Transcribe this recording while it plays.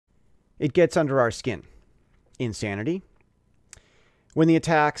It gets under our skin. Insanity. When the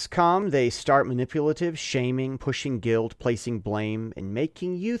attacks come, they start manipulative, shaming, pushing guilt, placing blame, and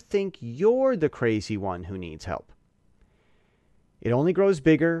making you think you're the crazy one who needs help. It only grows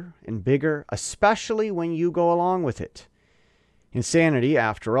bigger and bigger, especially when you go along with it. Insanity,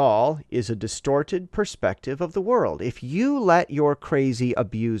 after all, is a distorted perspective of the world. If you let your crazy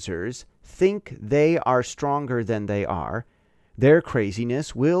abusers think they are stronger than they are, their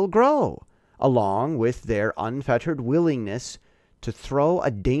craziness will grow, along with their unfettered willingness to throw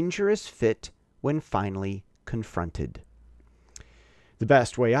a dangerous fit when finally confronted. The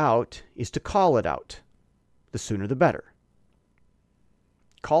best way out is to call it out. The sooner the better.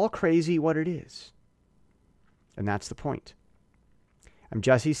 Call crazy what it is. And that's the point. I'm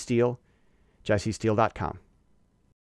Jesse Steele, jessesteele.com.